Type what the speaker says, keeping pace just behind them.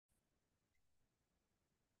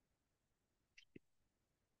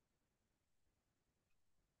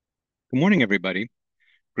Good morning, everybody.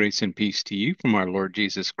 Grace and peace to you from our Lord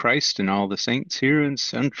Jesus Christ and all the saints here in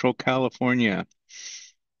Central California.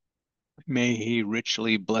 May He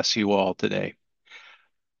richly bless you all today.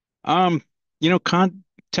 Um, you know,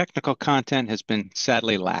 technical content has been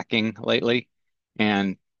sadly lacking lately,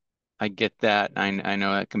 and I get that. I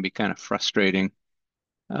know that can be kind of frustrating.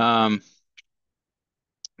 Um,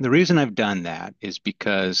 the reason I've done that is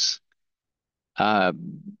because uh,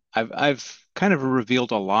 I've kind of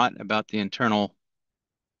revealed a lot about the internal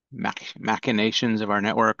machinations of our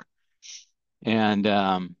network, and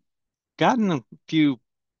gotten a few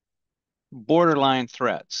borderline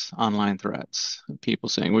threats, online threats, people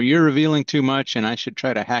saying, well, you're revealing too much and I should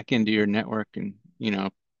try to hack into your network and,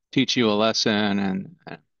 teach you a lesson and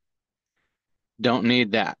don't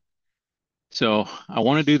need that. So I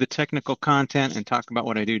want to do the technical content and talk about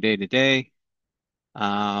what I do day to day.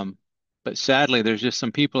 Um, but sadly, there's just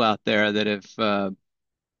some people out there that have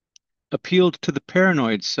appealed to the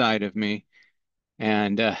paranoid side of me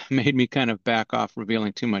and made me kind of back off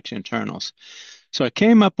revealing too much internals. So I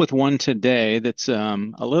came up with one today that's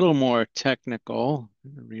a little more technical.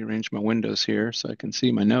 Rearrange my windows here so I can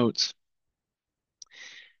see my notes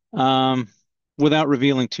um, without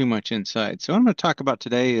revealing too much inside. So what I'm going to talk about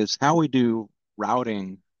today is how we do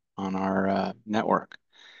routing on our network.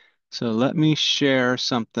 So let me share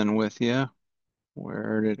something with you.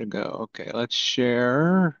 Where did it go? Okay, let's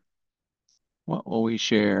share. What will we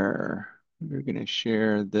share? We're going to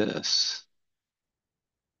share this.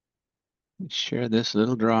 Let's share this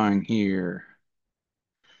little drawing here.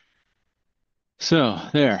 So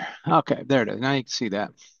there. Okay, there it is. Now you can see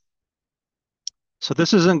that. So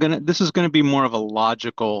this is gonna be more of a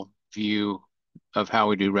logical view of how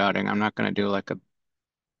we do routing. I'm not gonna do like a,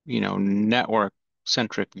 network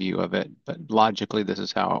centric view of it, but logically this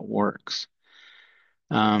is how it works.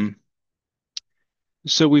 Um,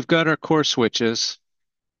 so we've got our core switches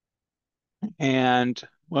and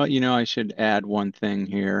well, I should add one thing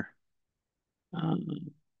here.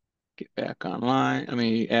 Um, get back online. Let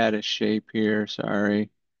me add a shape here. Sorry.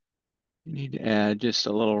 I need to add just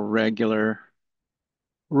a little regular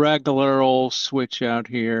old switch out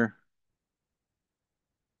here,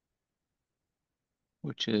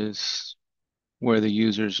 which is where the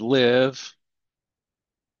users live.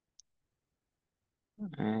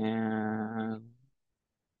 And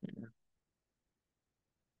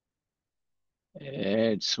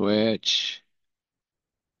edge switch.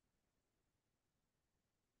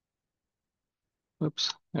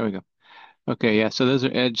 Oops, there we go. Okay, yeah, so those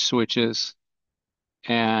are edge switches,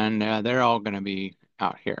 and they're all going to be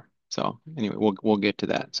out here. So anyway, we'll get to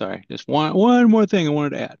that. Sorry, just one more thing I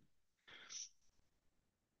wanted to add.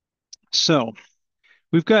 So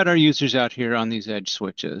we've got our users out here on these edge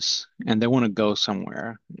switches, and they want to go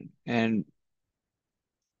somewhere. And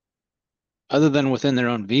other than within their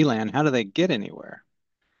own VLAN, how do they get anywhere?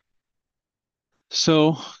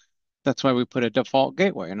 So that's why we put a default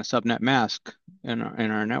gateway and a subnet mask in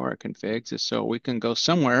our network configs, is so we can go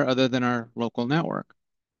somewhere other than our local network.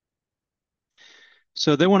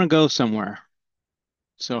 So they want to go somewhere.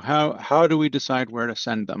 So how do we decide where to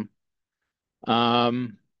send them?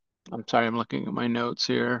 Um, I'm sorry, I'm looking at my notes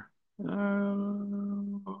here.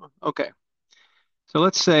 Okay, so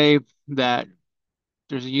let's say that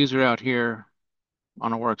there's a user out here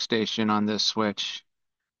on a workstation on this switch,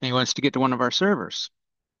 and he wants to get to one of our servers.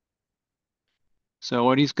 So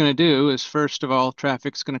what he's going to do is, first of all,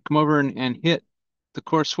 traffic's going to come over and hit the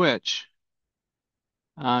core switch.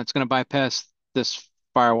 It's going to bypass this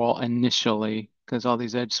firewall initially because all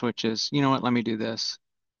these edge switches, you know what, let me do this.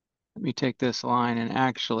 Let me take this line and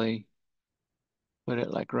actually put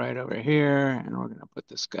it like right over here, and we're going to put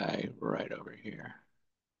this guy right over here.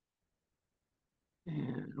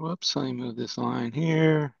 And whoops, let me move this line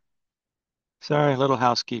here. Sorry, little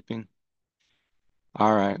housekeeping.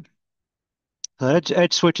 All right. So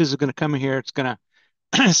edge switches are going to come in here. It's going to,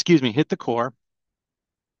 excuse me, hit the core.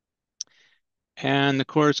 And the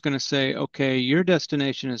core is going to say, okay, your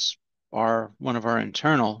destination is one of our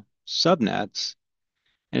internal subnets.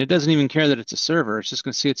 And it doesn't even care that it's a server. It's just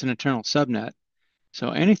going to see it's an internal subnet. So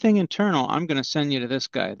anything internal, I'm going to send you to this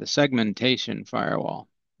guy, the segmentation firewall.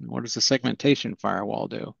 And what does the segmentation firewall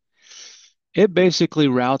do? It basically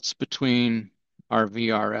routes between our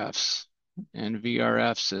VRFs. And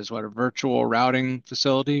VRFs is what, a virtual routing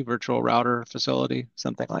facility, virtual router facility,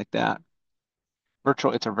 something like that.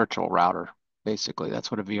 It's a virtual router, basically. That's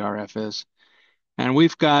what a VRF is. And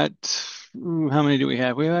we've got, how many do we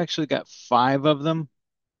have? We've actually got five of them.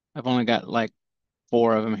 I've only got like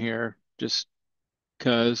four of them here, just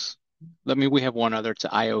because. We have one other. It's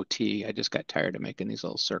IoT. I just got tired of making these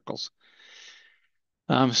little circles.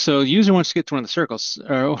 So the user wants to get to one of the circles,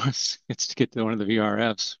 or gets to get to one of the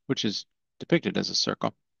VRFs, which is depicted as a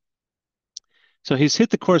circle. So he's hit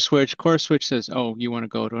the core switch. Core switch says, oh, you want to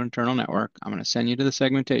go to an internal network. I'm going to send you to the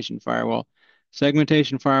segmentation firewall.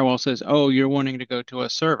 Segmentation firewall says, oh, you're wanting to go to a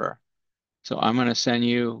server. So I'm going to send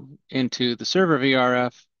you into the server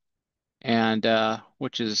VRF, and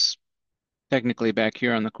which is technically back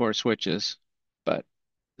here on the core switches, but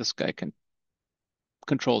this guy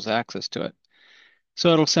controls access to it.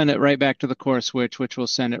 So it'll send it right back to the core switch, which will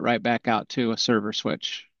send it right back out to a server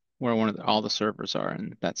switch where all the servers are,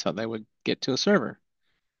 and that's how they would get to a server.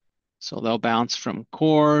 So they'll bounce from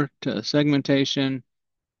core to segmentation,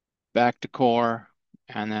 back to core,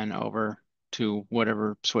 and then over to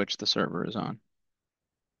whatever switch the server is on.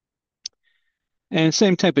 And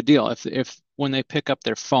same type of deal. If when they pick up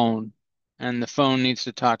their phone and the phone needs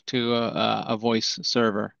to talk to a voice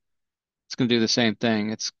server, it's going to do the same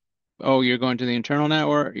thing. Oh, you're going to the internal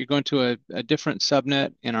network. You're going to a different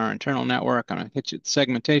subnet in our internal network. I'm going to hit you with the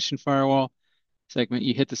segmentation firewall.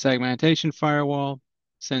 You hit the segmentation firewall,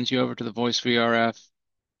 sends you over to the voice VRF,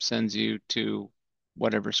 sends you to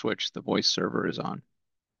whatever switch the voice server is on.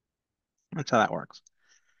 That's how that works.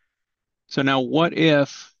 So now what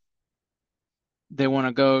if they want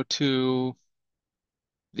to go to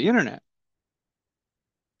the internet?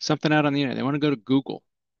 Something out on the internet. They want to go to Google.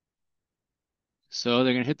 So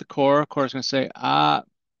they're going to hit the core. Core is going to say,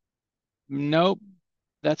 nope,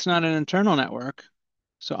 that's not an internal network.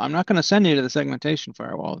 So I'm not going to send you to the segmentation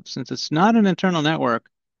firewall. Since it's not an internal network,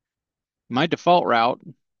 my default route,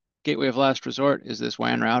 gateway of last resort, is this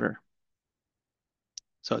WAN router.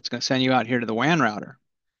 So it's going to send you out here to the WAN router.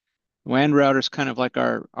 The WAN router is kind of like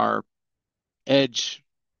our edge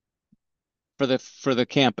for the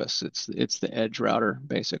campus. It's the edge router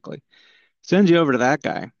basically. Sends you over to that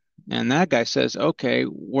guy, and that guy says, "Okay,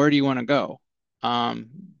 where do you want to go?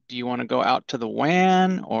 Do you want to go out to the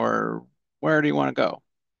WAN, or where do you want to go?"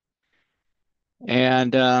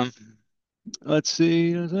 And let's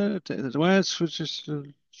see, the WAN switches to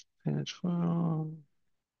patch file.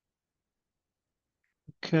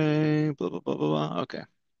 Okay, blah blah blah blah blah. Okay,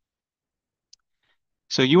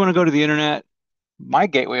 so you want to go to the internet. My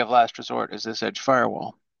gateway of last resort is this edge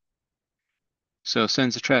firewall. So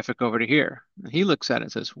sends the traffic over to here. He looks at it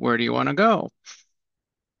and says, where do you want to go?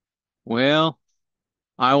 Well,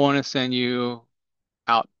 I want to send you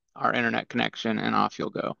out our internet connection and off you'll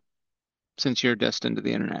go since you're destined to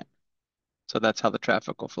the internet. So that's how the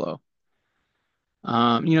traffic will flow.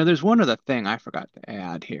 There's one other thing I forgot to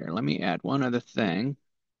add here. Let me add one other thing.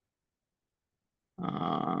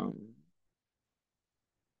 Um,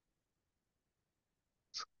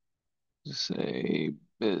 say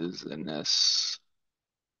business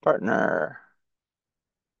partner.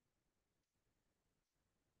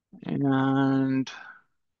 And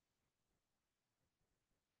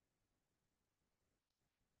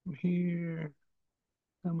here,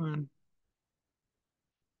 come on,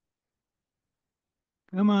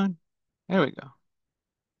 come on. There we go.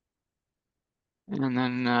 And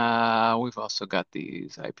then we've also got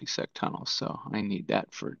these IPsec tunnels, so I need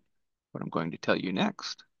that for what I'm going to tell you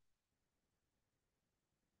next.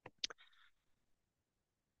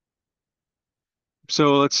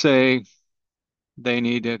 So let's say they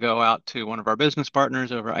need to go out to one of our business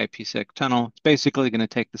partners over IPsec tunnel. It's basically going to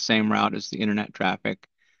take the same route as the internet traffic.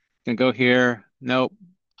 You can go here. Nope.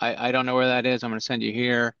 I don't know where that is. I'm going to send you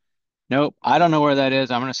here. Nope. I don't know where that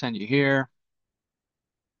is. I'm going to send you here.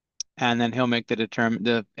 And then he'll make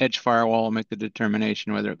the edge firewall will make the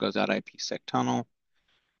determination whether it goes out IPsec tunnel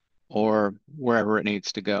or wherever it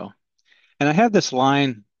needs to go. And I have this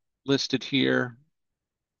line listed here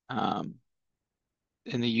um,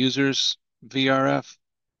 in the users VRF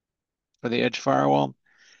for the edge firewall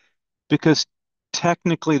because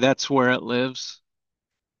technically that's where it lives.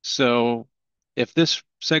 So if this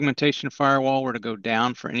segmentation firewall were to go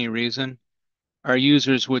down for any reason, our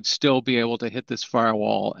users would still be able to hit this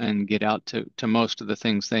firewall and get out to most of the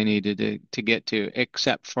things they needed to get to,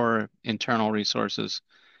 except for internal resources.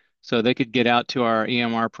 So they could get out to our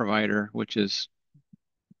EMR provider, which is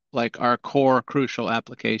like our core crucial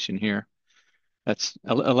application here. That's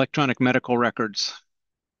electronic medical records.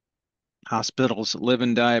 Hospitals live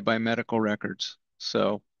and die by medical records.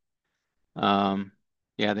 So, um,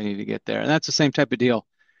 yeah, they need to get there. And that's the same type of deal.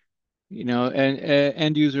 An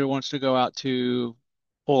end user wants to go out to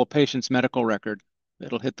pull a patient's medical record.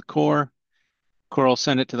 It'll hit the core. Core will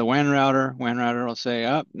send it to the WAN router. WAN router will say,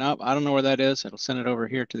 oh, nope, I don't know where that is. It'll send it over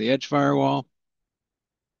here to the edge firewall.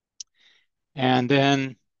 And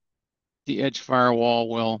then the edge firewall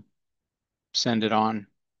will send it on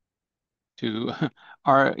to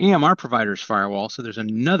our EMR provider's firewall. So there's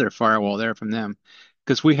another firewall there from them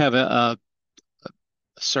because we have a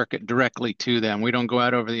circuit directly to them. We don't go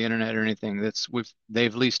out over the internet or anything.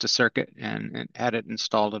 They've leased a circuit and had it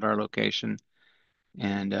installed at our location.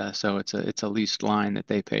 And so it's a leased line that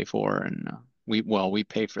they pay for, and we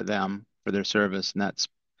pay for them for their service, and that's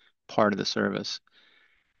part of the service.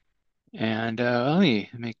 And let me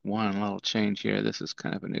make one little change here. This is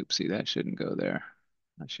kind of an oopsie. That shouldn't go there.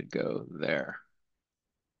 That should go there.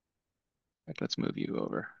 In fact, let's move you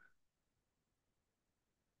over.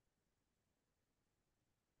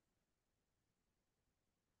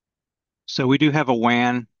 So we do have a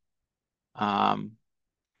WAN, um,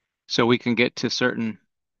 so we can get to certain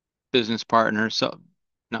business partners. So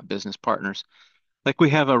not business partners. Like we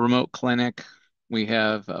have a remote clinic.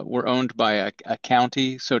 We're owned by a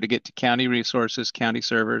county. So to get to county resources, county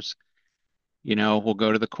servers, we'll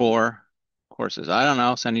go to the core. Core says, I don't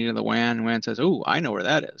know, send you to the WAN. WAN says, oh, I know where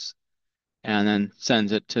that is. And then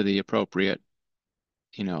sends it to the appropriate,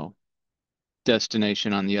 you know,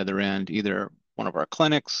 destination on the other end, either one of our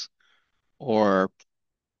clinics or,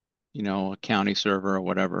 a county server or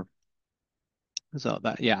whatever. So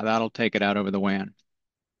yeah, that'll take it out over the WAN.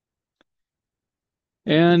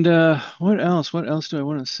 And what else? What else do I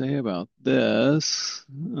want to say about this?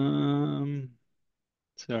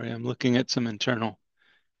 Sorry, I'm looking at some internal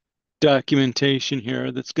documentation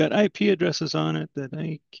here that's got IP addresses on it that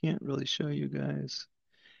I can't really show you guys.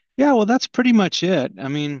 Yeah, well, that's pretty much it. I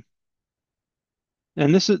mean,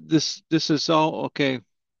 and this is all okay.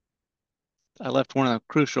 I left one of the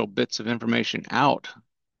crucial bits of information out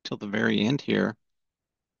till the very end here.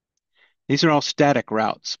 These are all static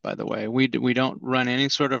routes, by the way. We don't run any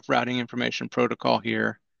sort of routing information protocol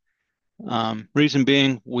here. Reason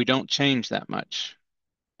being, we don't change that much.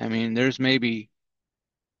 I mean, there's maybe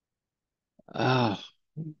uh,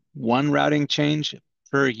 one routing change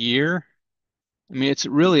per year. I mean, it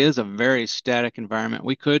really is a very static environment.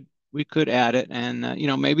 We could add it, and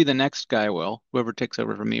maybe the next guy will. Whoever takes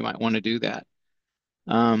over from me might want to do that.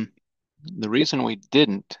 Um, the reason we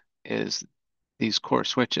didn't is these core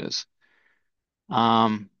switches.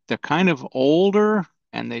 They're kind of older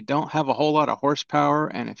and they don't have a whole lot of horsepower.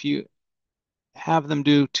 And if you have them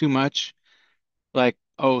do too much, like,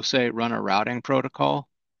 oh, say run a routing protocol,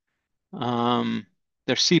 um,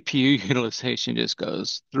 their CPU utilization just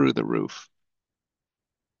goes through the roof.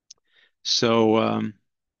 So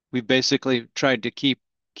we basically tried to keep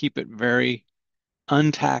it very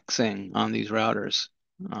untaxing on these routers.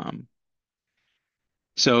 Um,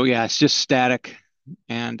 so yeah, it's just static,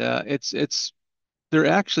 and it's there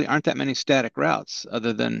actually aren't that many static routes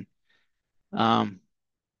other than um,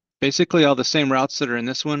 basically all the same routes that are in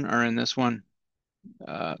this one are in this one,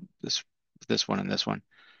 uh, this this one and this one.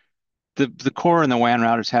 The core and the WAN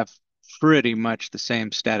routers have pretty much the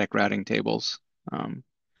same static routing tables. Um,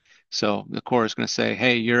 so the core is going to say,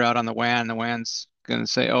 "Hey, you're out on the WAN." The WAN's going to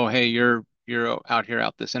say, "Oh, hey, you're out here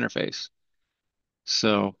out this interface."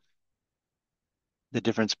 So the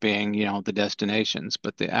difference being, the destinations,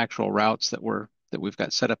 but the actual routes that we've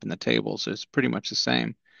got set up in the tables is pretty much the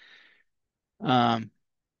same. Um,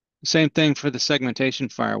 Same thing for the segmentation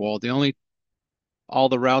firewall. All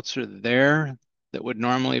the routes are there that would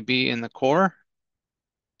normally be in the core.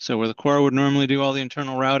 So where the core would normally do all the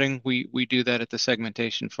internal routing, we do that at the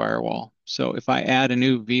segmentation firewall. So if I add a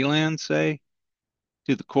new VLAN, say,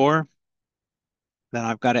 to the core, then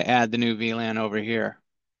I've got to add the new VLAN over here.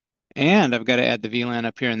 And I've got to add the VLAN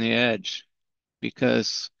up here in the edge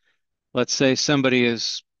because let's say somebody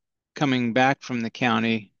is coming back from the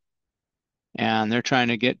county and they're trying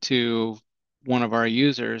to get to one of our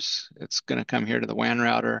users. It's going to come here to the WAN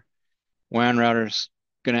router. WAN router's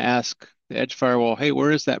going to ask the edge firewall, hey,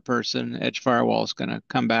 where is that person? The edge firewall is going to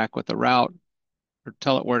come back with the route or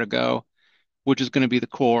tell it where to go, which is going to be the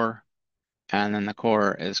core. And then the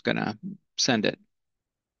core is going to send it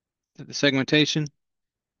to the segmentation,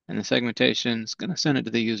 and the segmentation is going to send it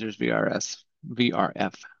to the user's VRF.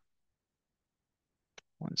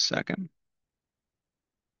 One second.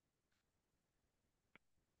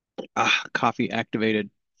 Coffee activated.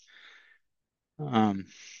 Um,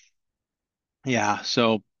 yeah,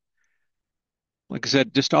 so like I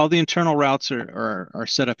said, just all the internal routes are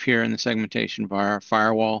set up here in the segmentation via our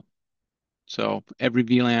firewall. So every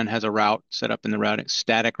VLAN has a route set up in the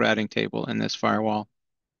static routing table in this firewall.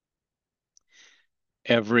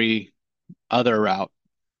 Every other route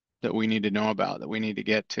that we need to know about, that we need to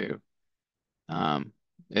get to, um,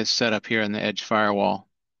 is set up here in the edge firewall.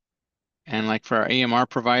 And like for our EMR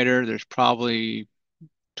provider, there's probably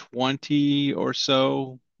 20 or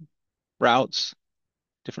so routes,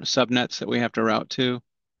 different subnets that we have to route to.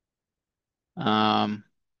 Um,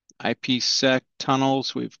 IPsec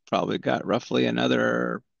tunnels, we've probably got roughly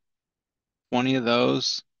another 20 of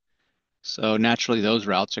those. So naturally, those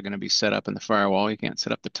routes are going to be set up in the firewall. You can't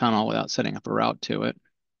set up the tunnel without setting up a route to it.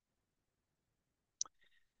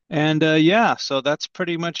 And yeah, so that's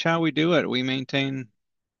pretty much how we do it. We maintain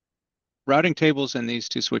routing tables, and these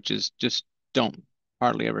two switches just don't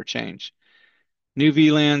hardly ever change. New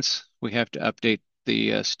VLANs, we have to update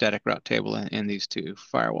the static route table in these two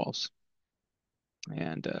firewalls.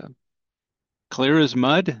 And clear as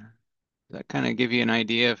mud. That kind of give you an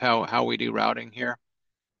idea of how we do routing here.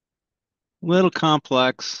 A little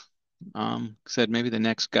complex. Said maybe the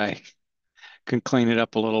next guy can clean it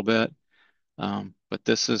up a little bit. But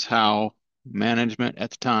this is how management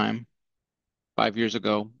at the time, 5 years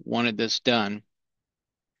ago, wanted this done.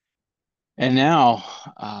 And now,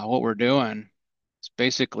 what we're doing is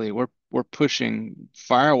basically we're pushing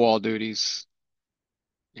firewall duties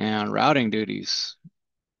and routing duties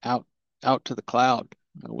out out to the cloud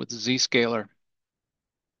with Zscaler.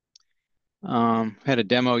 Had a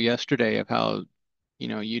demo yesterday of how,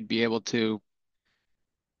 you'd be able to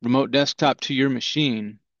remote desktop to your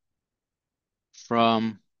machine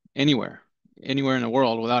from anywhere, anywhere in the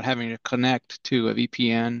world without having to connect to a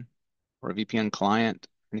VPN or a VPN client,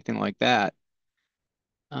 anything like that.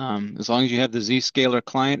 As long as you have the Zscaler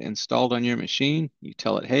client installed on your machine, you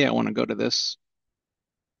tell it, hey, I want to go to this,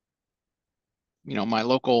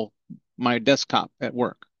 my desktop at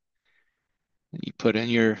work. And you put in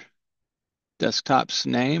your desktop's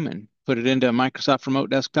name and put it into a Microsoft Remote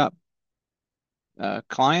Desktop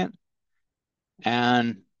client,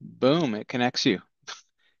 and boom, it connects you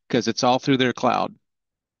because it's all through their cloud.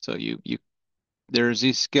 So their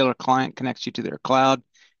Zscaler client connects you to their cloud.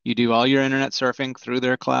 You do all your internet surfing through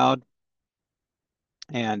their cloud,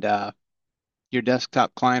 and your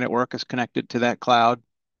desktop client at work is connected to that cloud,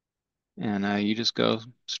 and you just go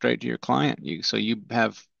straight to your client. So you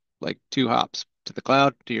have like two hops to the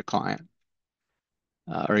cloud to your client,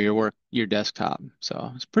 or your desktop.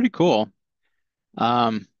 So it's pretty cool.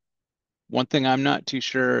 Um, One thing I'm not too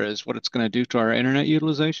sure is what it's going to do to our internet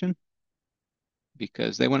utilization,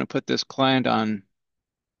 because they want to put this client on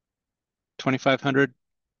 2,500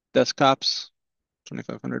 desktops,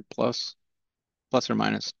 2,500 plus or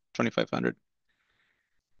minus 2,500.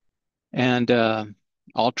 And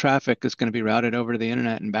all traffic is going to be routed over to the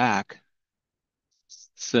internet and back.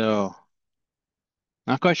 So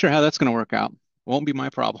not quite sure how that's going to work out. Won't be my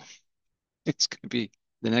problem. It's going to be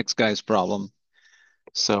the next guy's problem.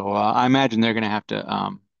 So I imagine they're going to have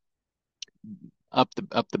to up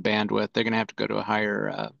the bandwidth. They're going to have to go to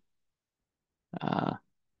uh,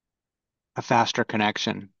 a faster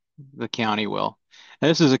connection. The county will. Now,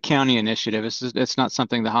 this is a county initiative. It's not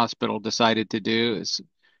something the hospital decided to do. It's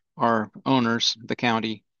our owners, the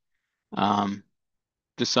county, um,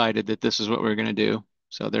 decided that this is what we're going to do.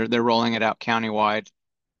 So they're rolling it out countywide.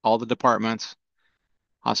 All the departments,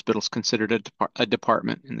 hospitals considered a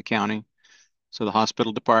department in the county. So the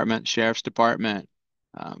hospital department, sheriff's department,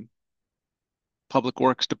 um, public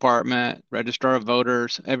works department, registrar of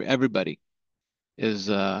voters, everybody is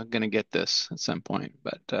going to get this at some point.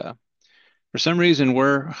 But for some reason,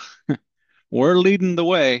 we're leading the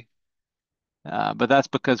way. But that's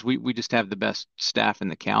because we just have the best staff in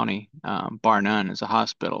the county, bar none. As a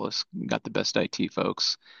hospital, it's got the best IT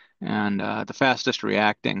folks and the fastest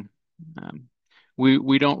reacting. Um,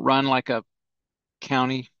 we don't run like a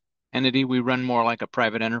county entity. We run more like a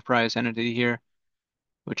private enterprise entity here,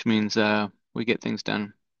 which means we get things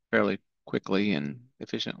done fairly quickly and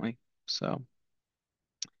efficiently. So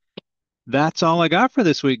that's all I got for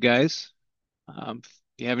this week, guys. If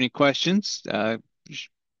you have any questions,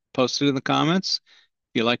 post it in the comments.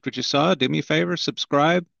 If you liked what you saw, do me a favor,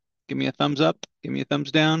 subscribe, give me a thumbs up, give me a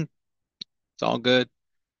thumbs down. It's all good.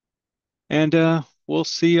 And we'll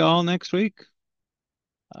see you all next week.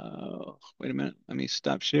 Wait a minute. Let me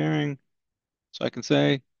stop sharing so I can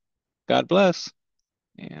say God bless.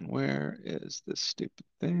 And where is this stupid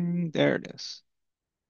thing? There it is.